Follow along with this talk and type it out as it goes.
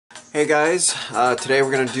Hey guys, today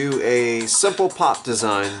we're going to do a simple pop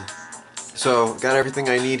design. So got everything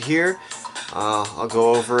I need here. I'll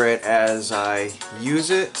go over it as I use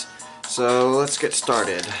it. So let's get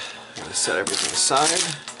started. I'm going to set everything aside.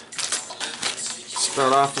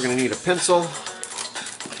 Start off, we're going to need a pencil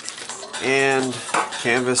and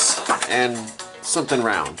canvas and something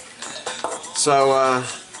round. So I'm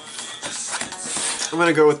going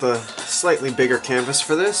to go with a slightly bigger canvas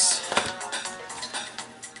for this.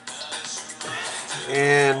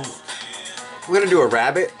 And I'm going to do a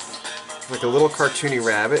rabbit, like a little cartoony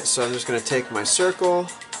rabbit. So I'm just going to take my circle,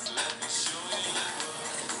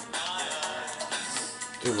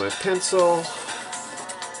 do my pencil.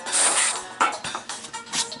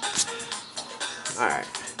 Alright.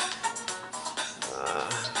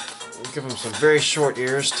 Give them some very short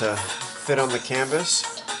ears to fit on the canvas.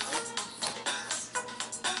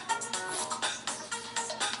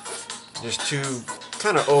 Just two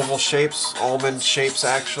kind of oval shapes, almond shapes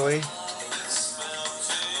actually.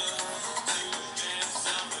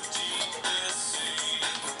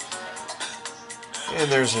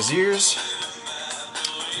 And there's his ears.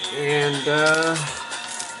 And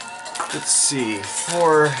let's see,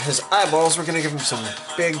 for his eyeballs we're going to give him some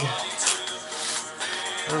big,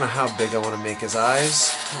 I don't know how big I want to make his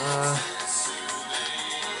eyes.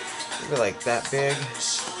 Maybe like that big.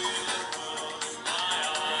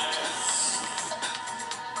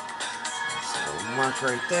 Mark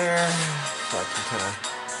right there, so I can kind of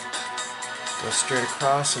go straight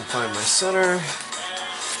across and find my center.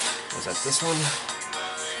 Is that this one?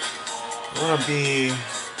 I want to be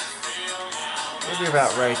maybe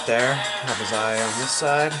about right there. Have his eye on this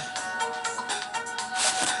side.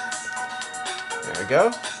 There we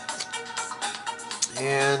go.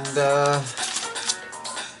 And I'm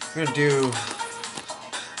going to do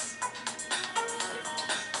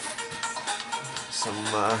some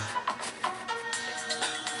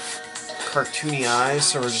cartoony eyes,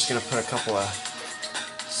 so we're just going to put a couple of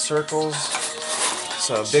circles.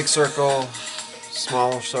 So a big circle,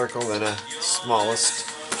 smaller circle, then a smallest.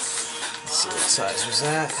 Let's see what size was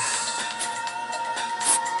that.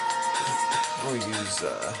 We'll use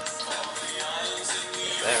that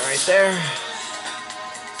right there.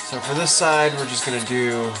 So for this side, we're just going to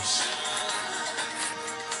do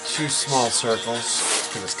two small circles,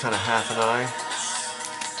 because it's kind of half an eye.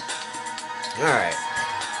 Alright.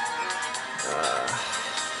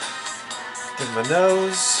 Give him a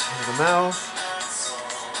nose and a mouth.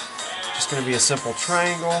 Just going to be a simple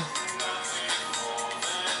triangle.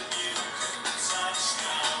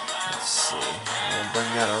 Let's see. We'll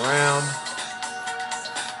bring that around.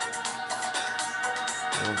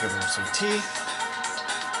 And we'll give him some teeth.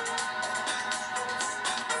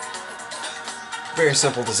 Very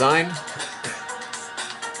simple design.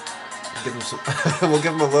 Give him some. We'll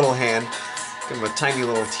give him a little hand. Give him a tiny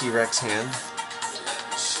little T-Rex hand.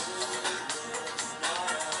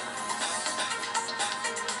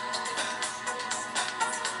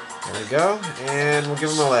 There we go, and we'll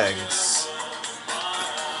give him the legs,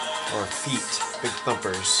 or feet, big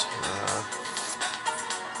thumpers.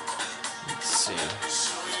 Let's see.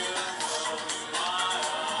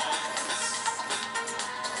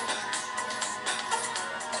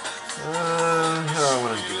 How do I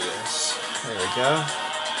want to do this? There we go.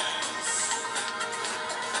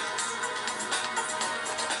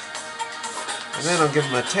 And then I'll give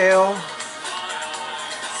him a tail.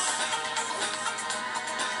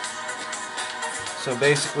 So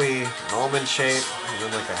basically an almond shape and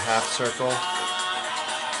then like a half circle.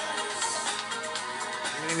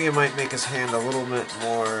 Maybe I might make his hand a little bit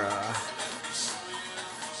more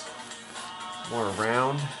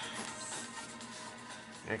round.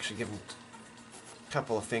 Actually give him a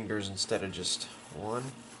couple of fingers instead of just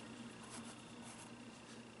one.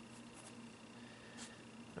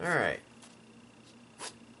 Alright.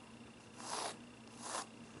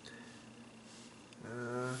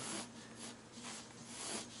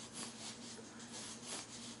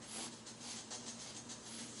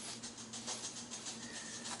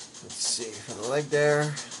 Let's see, for the leg there,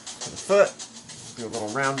 for the foot, do a little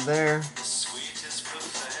round there.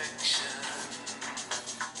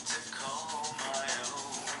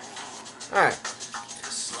 Alright.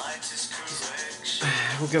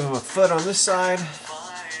 We'll give him a foot on this side.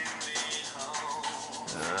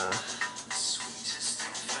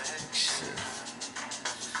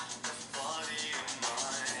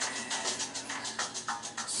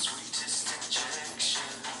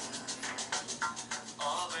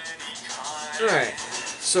 Alright,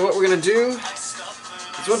 so what we're going to do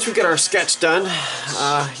is once we get our sketch done,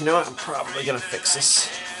 you know what, I'm probably going to fix this.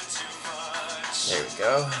 There we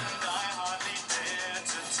go.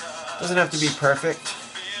 Doesn't have to be perfect.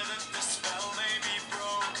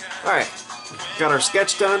 Alright, got our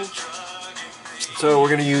sketch done. So we're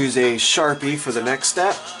going to use a Sharpie for the next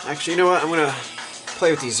step. Actually, you know what? I'm going to play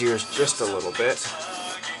with these ears just a little bit.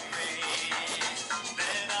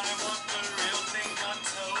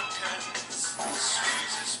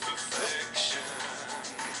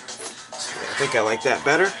 I think I like that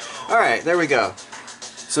better. Alright, there we go.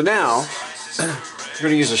 So now, we're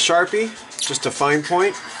going to use a Sharpie, just a fine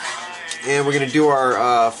point, and we're going to do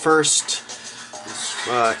our first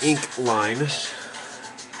ink line.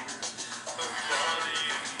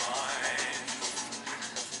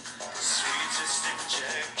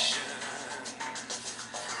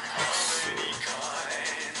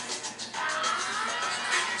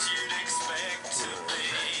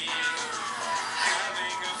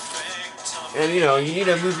 And you know, you need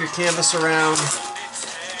to move your canvas around,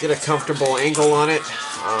 get a comfortable angle on it.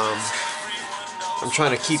 I'm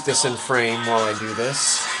trying to keep this in frame while I do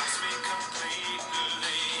this.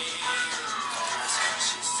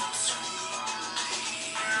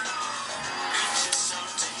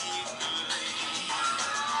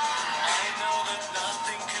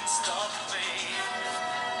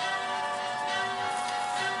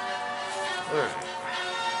 Alright.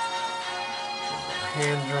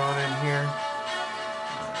 Hand drawn in here.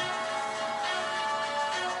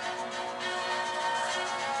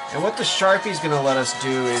 And what the Sharpie is going to let us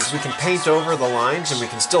do is we can paint over the lines and we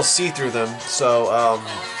can still see through them. So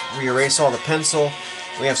we erase all the pencil.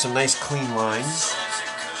 We have some nice clean lines.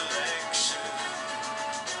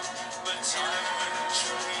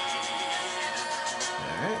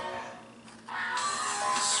 Alright.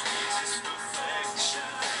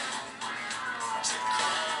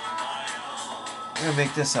 I'm going to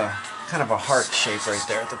make this a kind of a heart shape right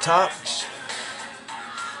there at the top.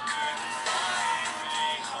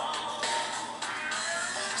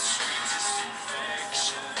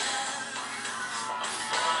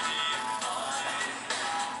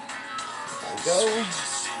 Go.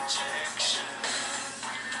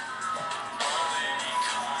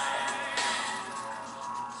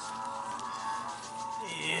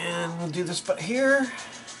 And we'll do this foot here.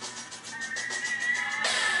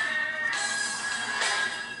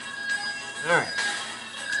 Alright.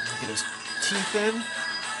 Get his teeth in.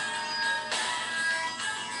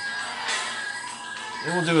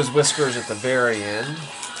 And we'll do his whiskers at the very end.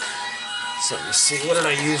 So let me see, what did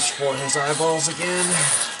I use for his eyeballs again?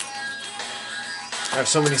 I have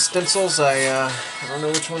so many stencils, I don't know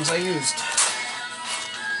which ones I used.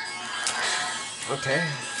 Okay,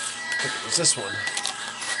 I think it was this one.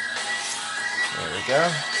 There we go.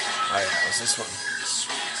 Oh yeah, it was this one.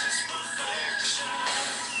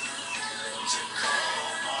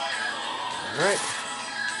 Alright.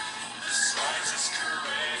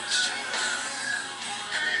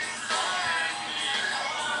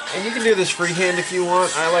 And you can do this freehand if you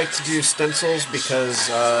want. I like to do stencils because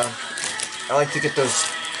I like to get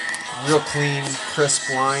those real clean, crisp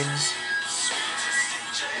lines.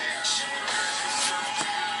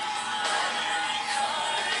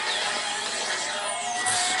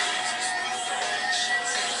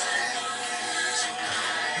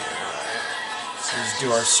 So let's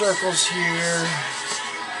do our circles here.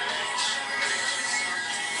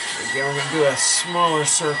 Again, we're going to do a smaller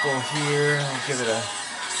circle here. I'll give it a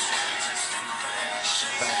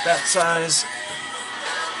about that size.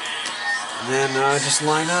 And then just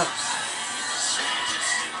line up.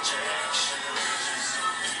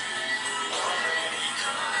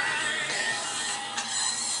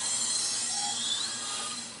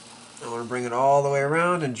 I want to bring it all the way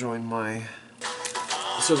around and join my...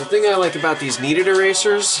 So the thing I like about these kneaded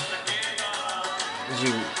erasers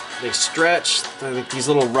is they stretch. They're like these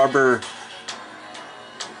little rubber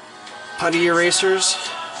putty erasers.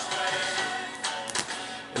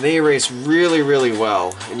 And they erase really, really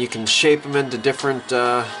well, and you can shape them into different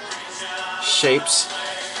shapes,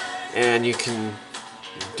 and you can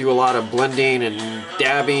do a lot of blending and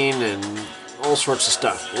dabbing and all sorts of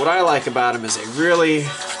stuff. What I like about them is they really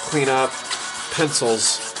clean up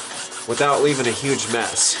pencils without leaving a huge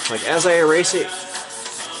mess. Like as I erase it,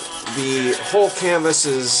 the whole canvas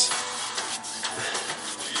is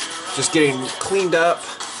just getting cleaned up.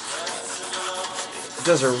 It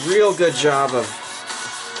does a real good job of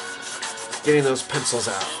getting those pencils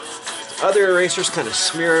out. Other erasers kind of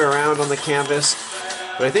smear it around on the canvas,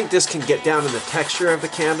 but I think this can get down in the texture of the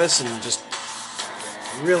canvas and just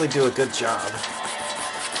really do a good job.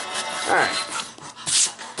 Alright.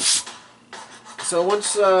 So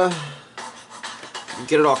once we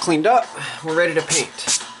get it all cleaned up, we're ready to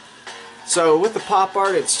paint. So with the pop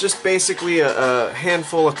art, it's just basically a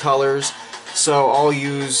handful of colors. So I'll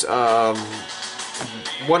use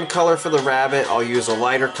one color for the rabbit, I'll use a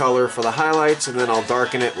lighter color for the highlights, and then I'll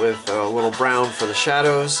darken it with a little brown for the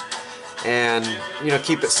shadows. And, you know,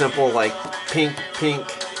 keep it simple, like pink, pink.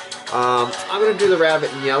 I'm going to do the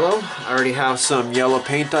rabbit in yellow. I already have some yellow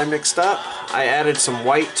paint I mixed up. I added some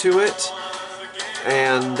white to it,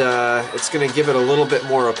 and it's going to give it a little bit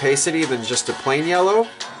more opacity than just a plain yellow.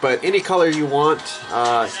 But any color you want,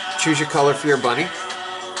 choose your color for your bunny.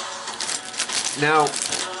 Now,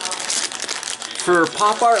 for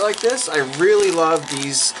pop art like this, I really love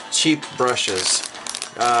these cheap brushes.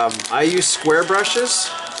 I use square brushes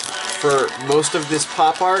for most of this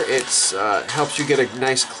pop art. It's helps you get a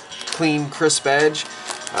nice, clean, crisp edge.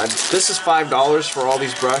 This is $5 for all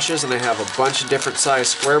these brushes, and I have a bunch of different size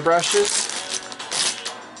square brushes.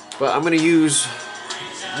 But I'm going to use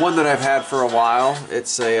one that I've had for a while.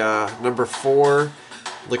 It's a number 4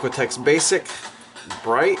 Liquitex Basic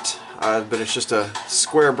Bright, but it's just a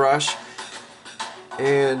square brush.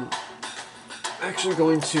 And I'm actually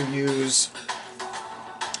going to use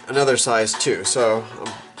another size too. So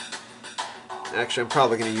I'm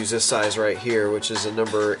probably going to use this size right here, which is a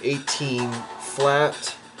number 18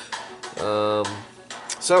 flat.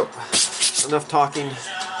 So enough talking.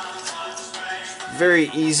 Very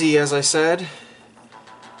easy, as I said.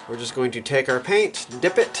 We're just going to take our paint,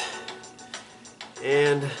 dip it,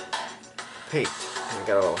 and paint. I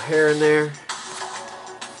got a little hair in there.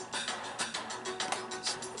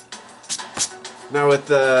 Now with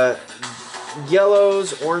the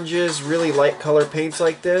yellows, oranges, really light color paints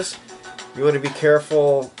like this, you want to be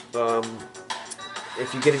careful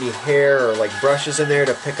if you get any hair or like brushes in there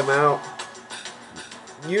to pick them out.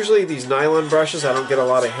 Usually these nylon brushes, I don't get a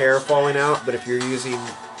lot of hair falling out, but if you're using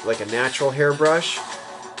like a natural hair brush,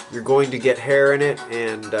 you're going to get hair in it,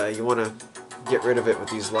 and you want to get rid of it with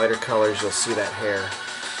these lighter colors. You'll see that hair.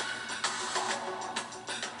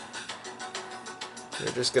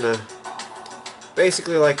 You're just gonna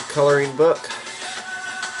basically like a coloring book.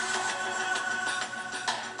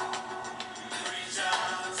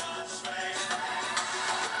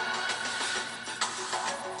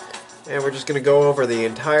 And we're just going to go over the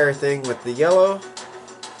entire thing with the yellow.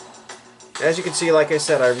 As you can see, like I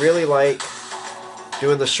said, I really like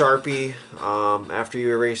doing the Sharpie. After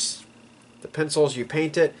you erase the pencils, you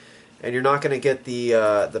paint it, and you're not going to get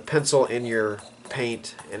the pencil in your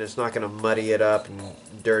paint, and it's not going to muddy it up and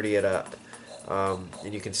dirty it up.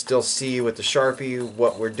 And you can still see with the Sharpie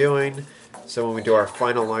what we're doing. So when we do our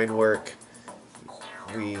final line work,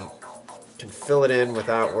 we can fill it in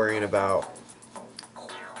without worrying about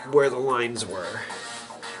where the lines were.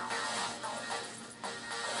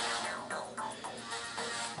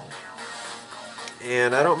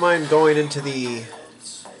 And I don't mind going into the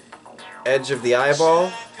edge of the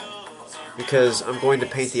eyeball because I'm going to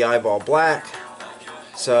paint the eyeball black,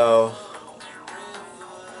 so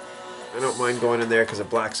I don't mind going in there because the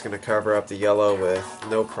black's going to cover up the yellow with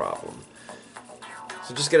no problem.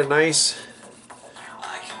 So just get a nice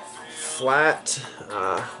flat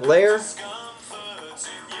layer.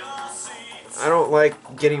 I don't like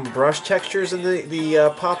getting brush textures in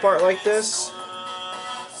the pop art like this.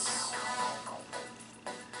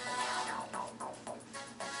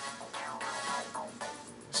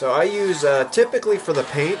 So I use, typically for the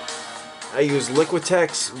paint, I use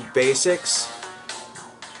Liquitex Basics.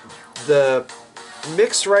 The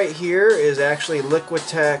mix right here is actually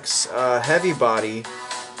Liquitex Heavy Body,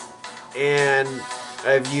 and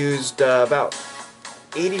I've used about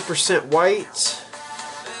 80% white,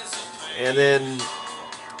 and then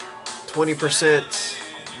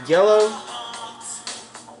 20% yellow.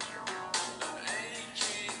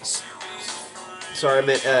 Sorry, I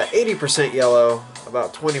meant 80% yellow,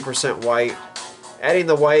 about 20% white. Adding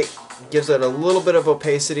the white gives it a little bit of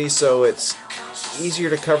opacity, so it's easier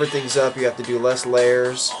to cover things up. You have to do less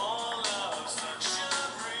layers.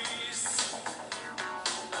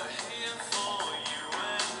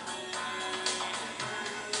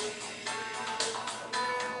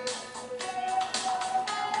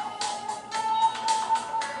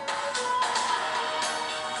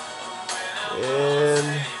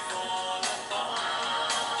 And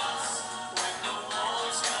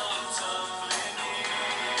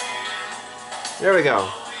there we go.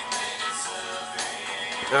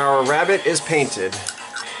 Our rabbit is painted.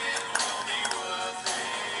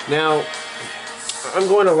 Now I'm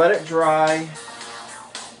going to let it dry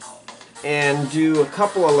and do a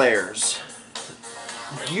couple of layers.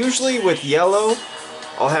 Usually with yellow,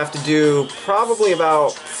 I'll have to do probably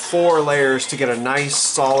about 4 layers to get a nice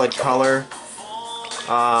solid color.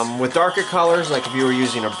 With darker colors, like if you were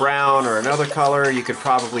using a brown or another color, you could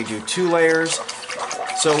probably do 2 layers.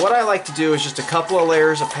 So what I like to do is just a couple of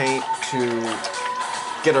layers of paint to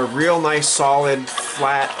get a real nice solid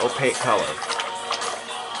flat opaque color.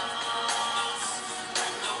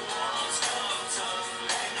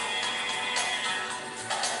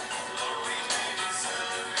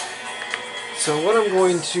 So what I'm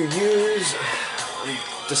going to use, I'm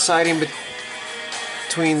deciding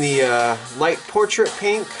between the light portrait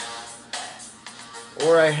pink,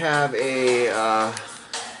 or I have a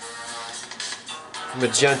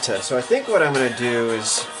magenta. So I think what I'm going to do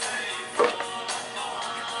is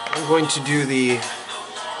I'm going to do the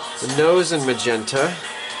nose in magenta,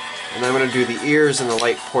 and I'm going to do the ears in the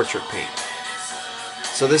light portrait paint.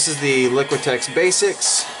 So this is the Liquitex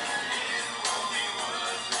Basics.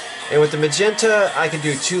 And with the magenta, I can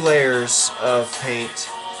do 2 layers of paint,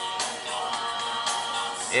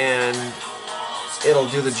 and it'll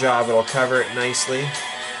do the job. It'll cover it nicely.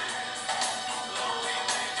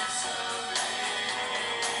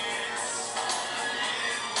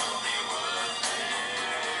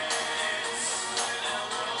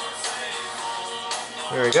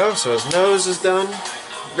 There we go. So his nose is done.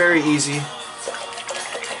 Very easy.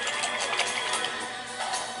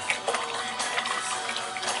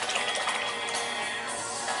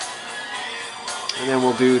 And then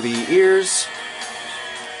we'll do the ears.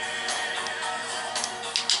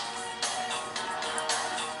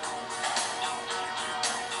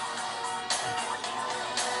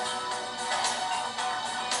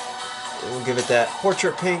 And we'll give it that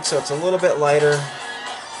portrait pink so it's a little bit lighter.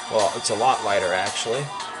 Well, it's a lot lighter actually.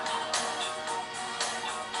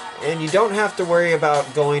 And you don't have to worry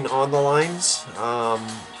about going on the lines.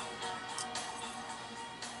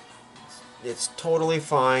 It's totally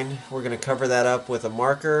fine. We're going to cover that up with a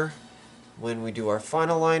marker when we do our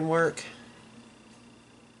final line work.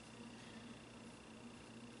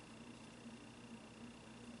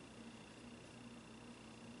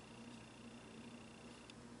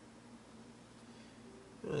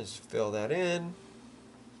 Let's fill that in.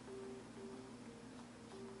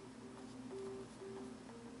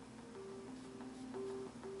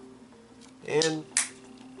 And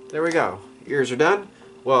there we go. Ears are done.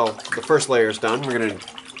 Well, the first layer is done. We're going to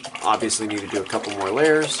obviously need to do a couple more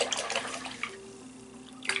layers.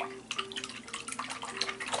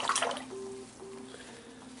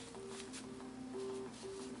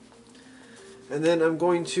 And then I'm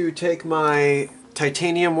going to take my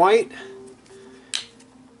titanium white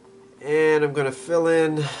and I'm going to fill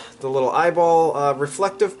in the little eyeball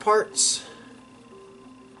reflective parts.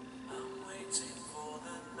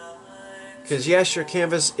 Because yes, your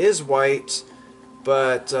canvas is white,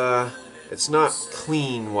 but it's not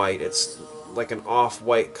clean white. It's like an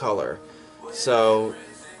off-white color. So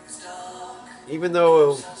even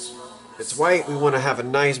though it's white, we want to have a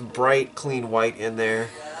nice bright clean white in there.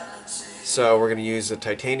 So we're going to use the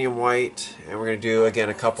titanium white, and we're going to do again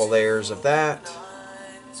a couple layers of that.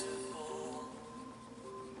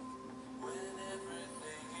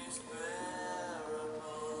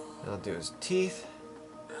 I'll do his teeth.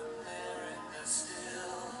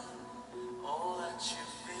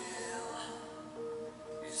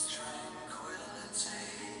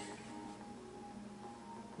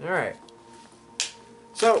 Alright,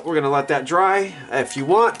 so we're going to let that dry. If you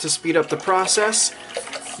want to speed up the process,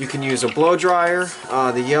 you can use a blow dryer.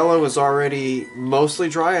 The yellow is already mostly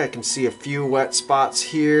dry. I can see a few wet spots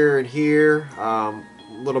here and here, a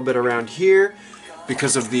little bit around here,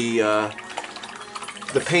 because of the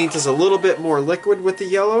paint is a little bit more liquid with the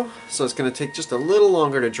yellow, so it's going to take just a little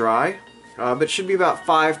longer to dry. But it should be about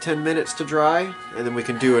 5-10 minutes to dry, and then we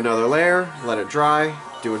can do another layer, let it dry,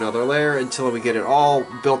 do another layer until we get it all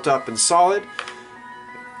built up and solid.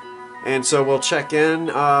 And so we'll check in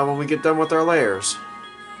when we get done with our layers.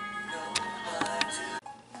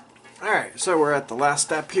 Alright, so we're at the last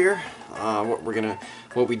step here. What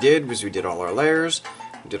we did was we did all our layers,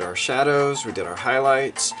 we did our shadows, we did our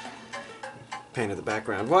highlights, painted the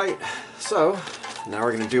background white. So now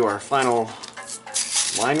we're going to do our final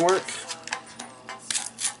line work.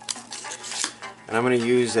 And I'm going to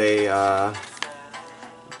use a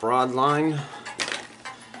broad line.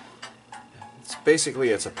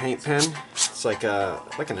 It's a paint pen. It's like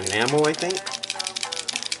an enamel, I think.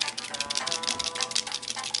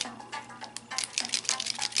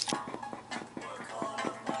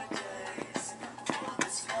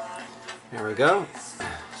 There we go.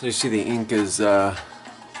 So you see the ink is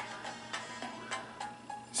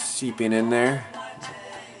seeping in there.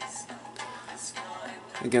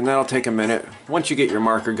 Again, that'll take a minute. Once you get your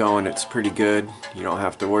marker going, it's pretty good. You don't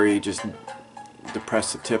have to worry. Just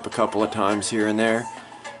depress the tip a couple of times here and there.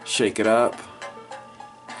 Shake it up.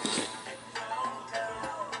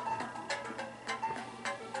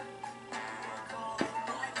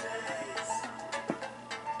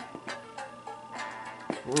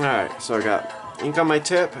 Alright, so I got ink on my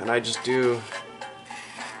tip, and I just do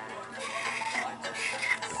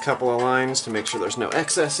a couple of lines to make sure there's no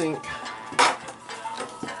excess ink.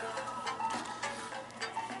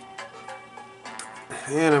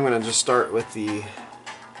 And I'm going to just start with the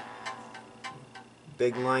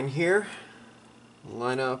big line here.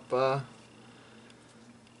 Line up, line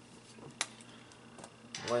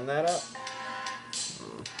that up.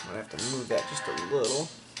 I have to move that just a little.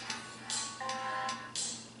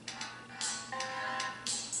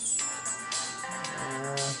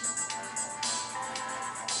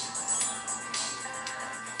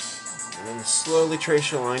 And then slowly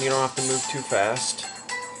trace your line. You don't have to move too fast.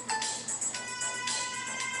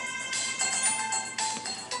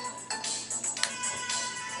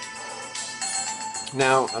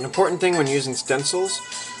 Now, an important thing when using stencils,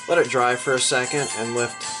 let it dry for a second and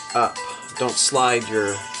lift up. Don't slide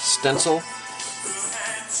your stencil.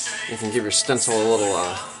 You can give your stencil a little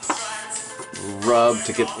rub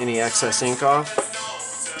to get any excess ink off.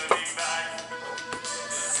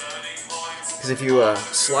 Because if you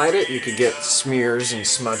slide it, you could get smears and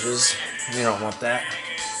smudges. You don't want that.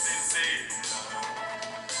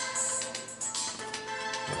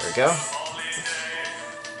 There we go.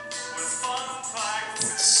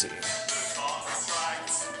 Let's see.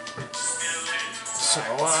 So,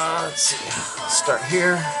 let's see. Let's start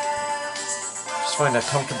here. Just find a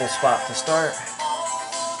comfortable spot to start.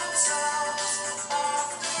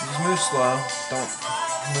 Just move slow. Don't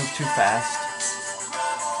move too fast.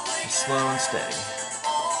 Just slow and steady.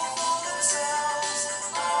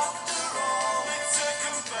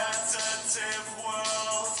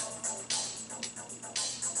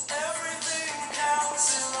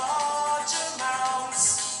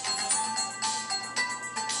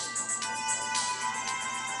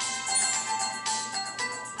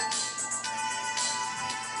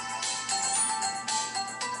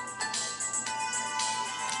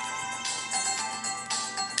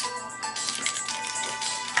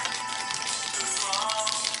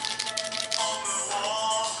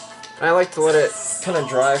 I like to let it kind of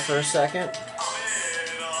dry for a second.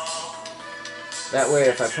 That way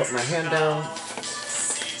if I put my hand down,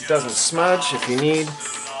 it doesn't smudge. If you need,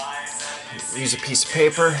 use a piece of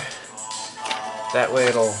paper. That way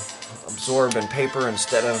it'll absorb in paper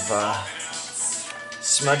instead of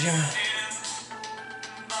smudging.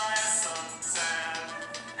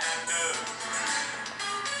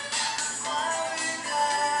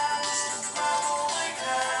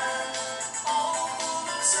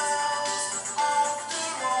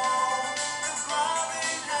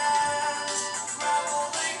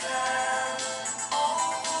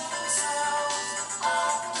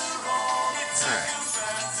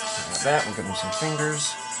 That, we'll give him some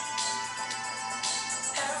fingers.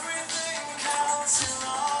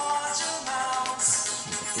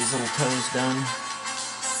 Get these little toes done.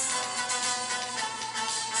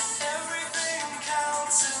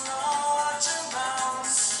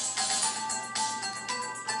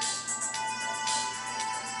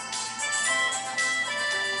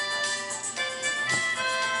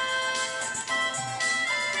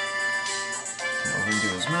 Come over and do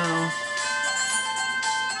his mouth.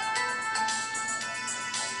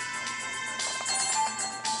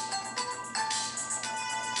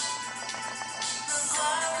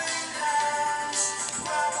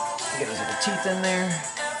 Get his little teeth in there.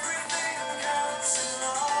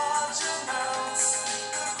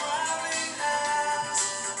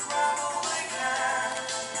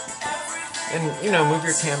 And, you know, move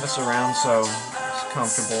your canvas around so it's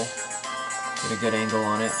comfortable. Get a good angle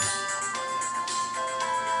on it.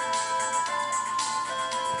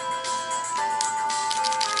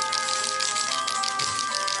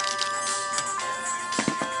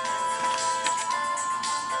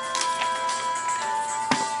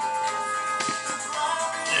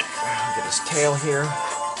 Get his tail here.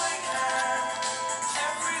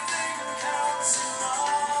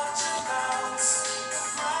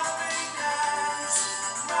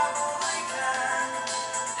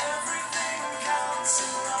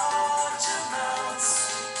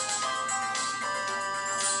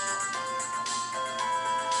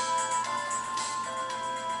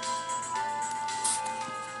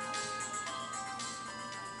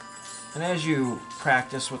 And as you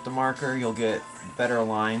practice with the marker, you'll get better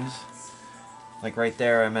lines. Like right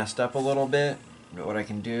there, I messed up a little bit, but what I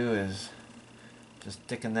can do is just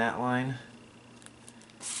thicken that line.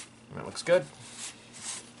 And that looks good.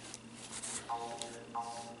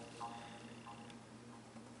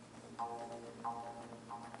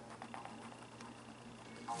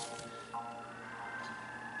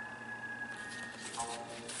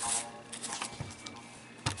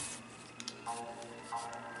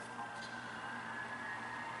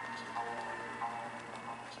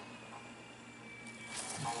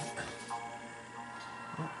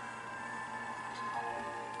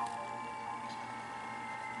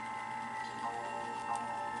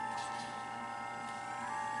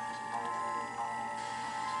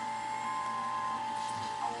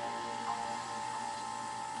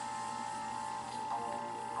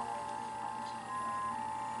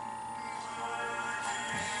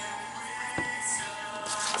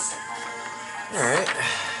 Alright.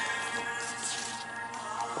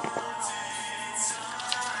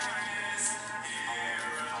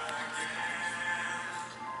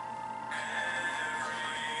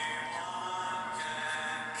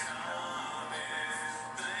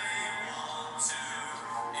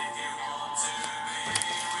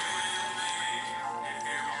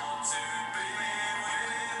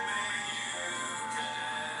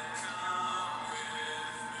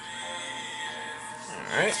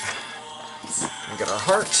 Alright. We got our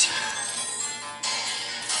heart.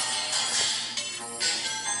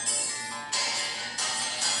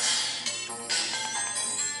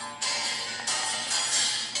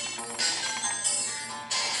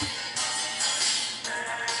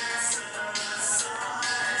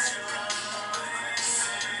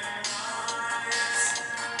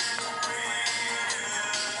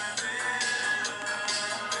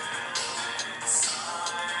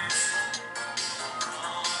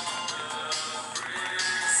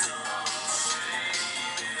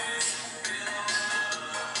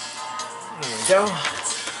 There we go.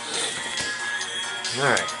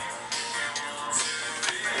 Alright.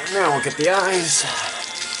 Now we'll get the eyes.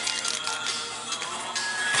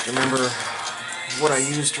 Remember what I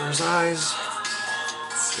used for his eyes.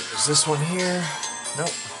 It was this one here. Nope.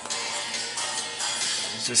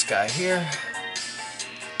 It's this guy here.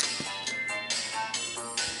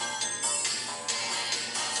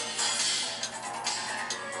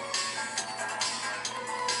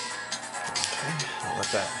 Okay, I'll let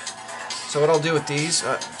that. So what I'll do with these,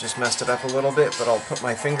 just messed it up a little bit, but I'll put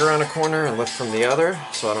my finger on a corner and lift from the other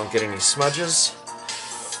so I don't get any smudges.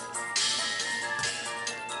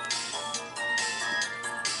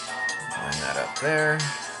 Line that up there.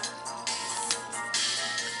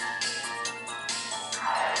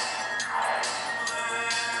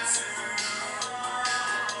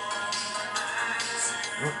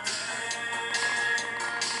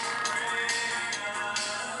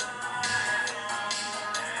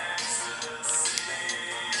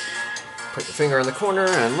 Put your finger in the corner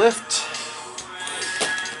and lift.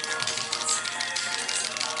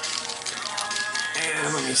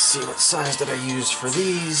 And let me see, what size did I use for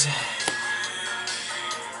these? I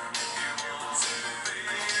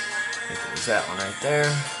think it was that one right there.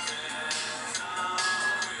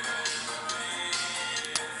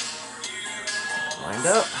 Lined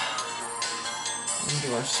up. And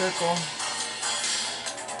do our circle.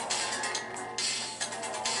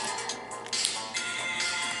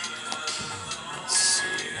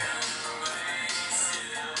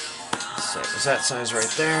 So it was that size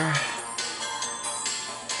right there.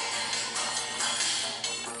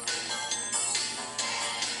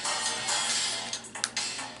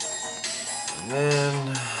 And then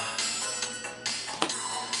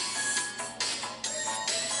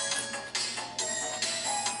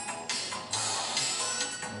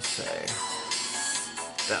let's say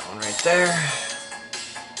that one right there.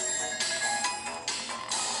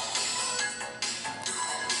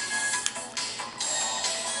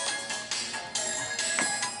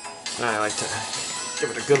 I like to give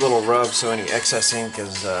it a good little rub so any excess ink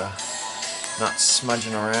is not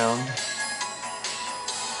smudging around.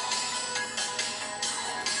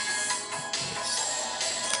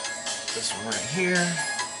 This one right here.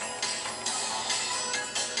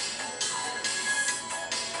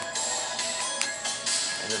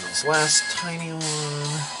 And then this last tiny one.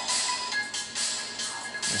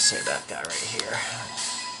 Let's say that guy right here.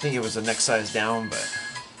 I think it was the next size down, but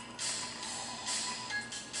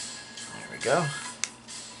go.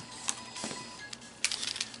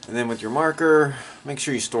 And then with your marker, make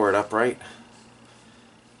sure you store it upright.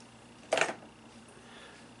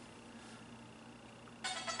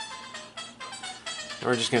 And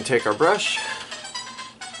we're just going to take our brush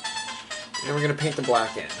and we're going to paint the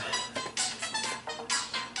black in.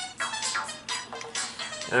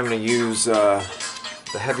 And I'm going to use the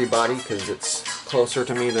heavy body because it's closer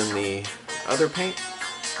to me than the other paint.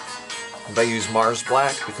 And I use Mars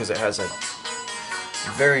Black because it has a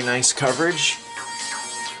very nice coverage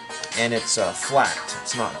and it's flat,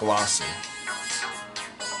 it's not glossy.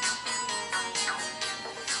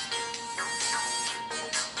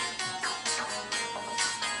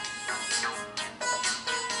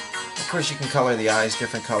 Of course you can color the eyes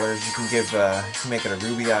different colors. You can give, make it a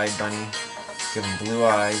ruby-eyed bunny, give them blue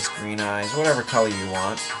eyes, green eyes, whatever color you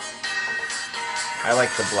want. I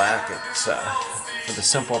like the black. It's for the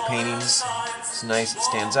simple paintings. It's nice, it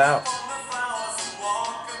stands out.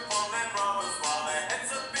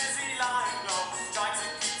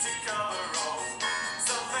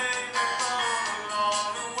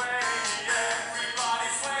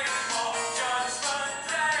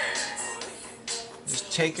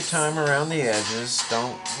 take your time around the edges,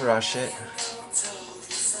 don't rush it.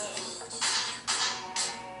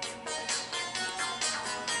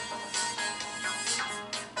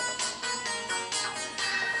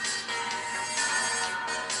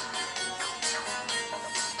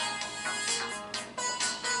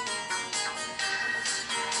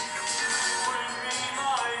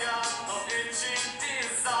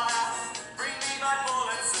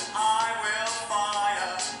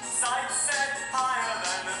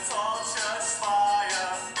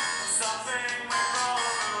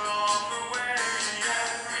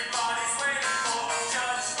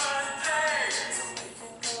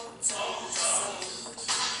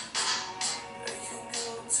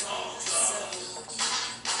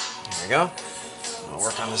 There we go. I'll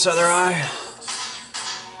work on this other eye.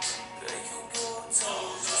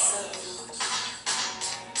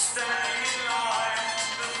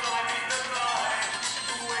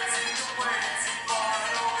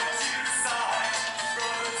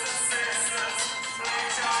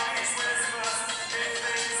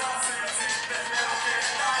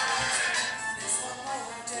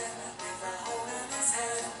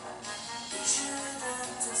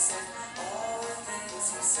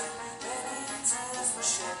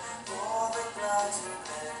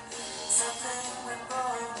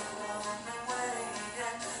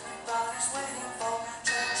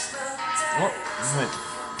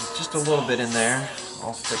 Oh, just a little bit in there.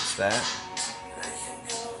 I'll fix that.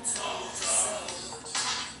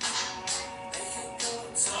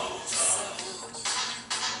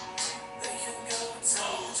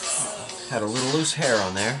 Had a little loose hair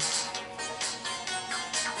on there.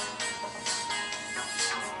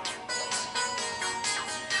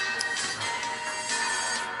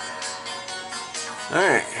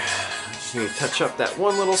 Alright, just need to touch up that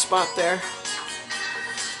one little spot there.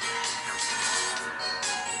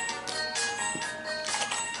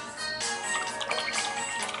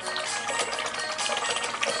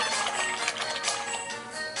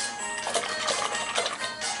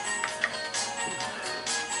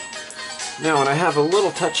 Now when I have a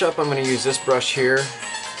little touch up, I'm going to use this brush here.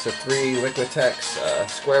 It's a 3 Liquitex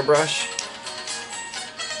square brush.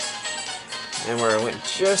 And where I went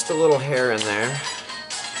just a little hair in there.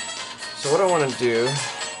 So what I want to do,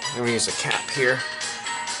 I'm going to use a cap here.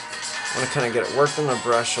 I want to kind of get it worked on the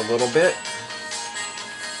brush a little bit.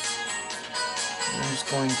 I'm just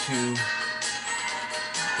going to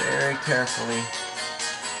very carefully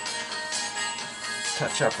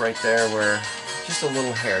touch up right there where just a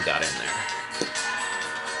little hair got in there.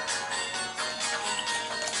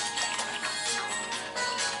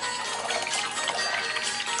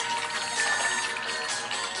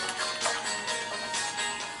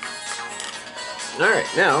 Alright,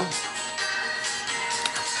 now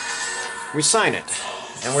we sign it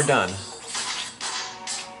and we're done.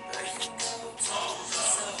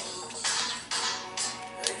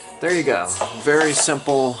 There you go. Very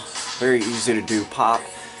simple, very easy to do pop,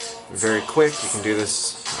 very quick. You can do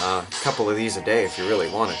this a couple of these a day if you really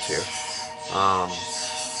wanted to.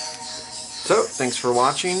 So thanks for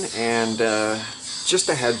watching, and just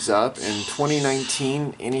a heads up, in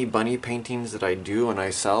 2019 any bunny paintings that I do and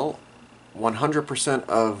I sell, 100%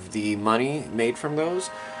 of the money made from those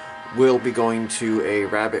will be going to a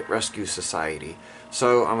rabbit rescue society.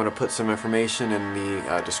 So I'm going to put some information in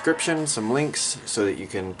the description, some links, so that you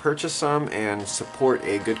can purchase some and support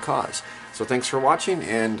a good cause. So thanks for watching,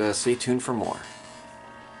 and stay tuned for more.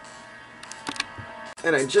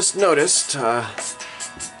 And I just noticed I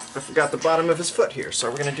forgot the bottom of his foot here, so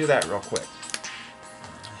we're going to do that real quick.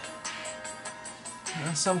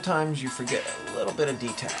 Sometimes you forget a little bit of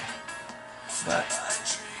detail. But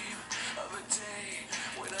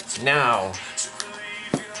now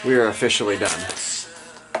we are officially done.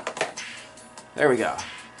 There we go.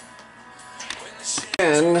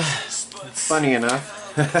 And funny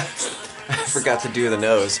enough, I forgot to do the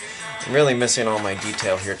nose. I'm really missing all my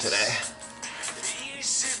detail here today.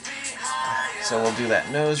 So we'll do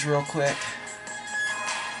that nose real quick.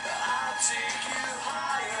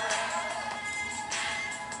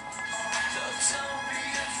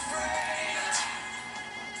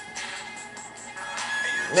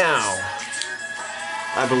 Now,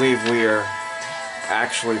 I believe we are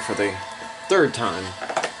actually, for the third time,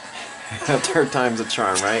 third time's a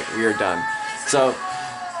charm, right? We are done. So,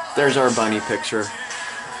 there's our bunny picture.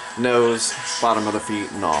 Nose, bottom of the feet,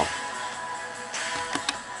 and all.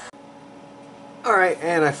 Alright,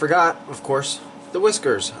 and I forgot, of course, the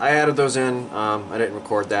whiskers. I added those in, I didn't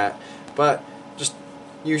record that. But, just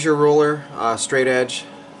use your ruler, straight edge,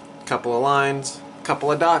 couple of lines,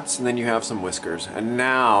 couple of dots, and then you have some whiskers. And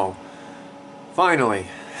now, finally,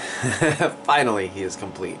 Finally, he is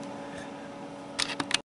complete.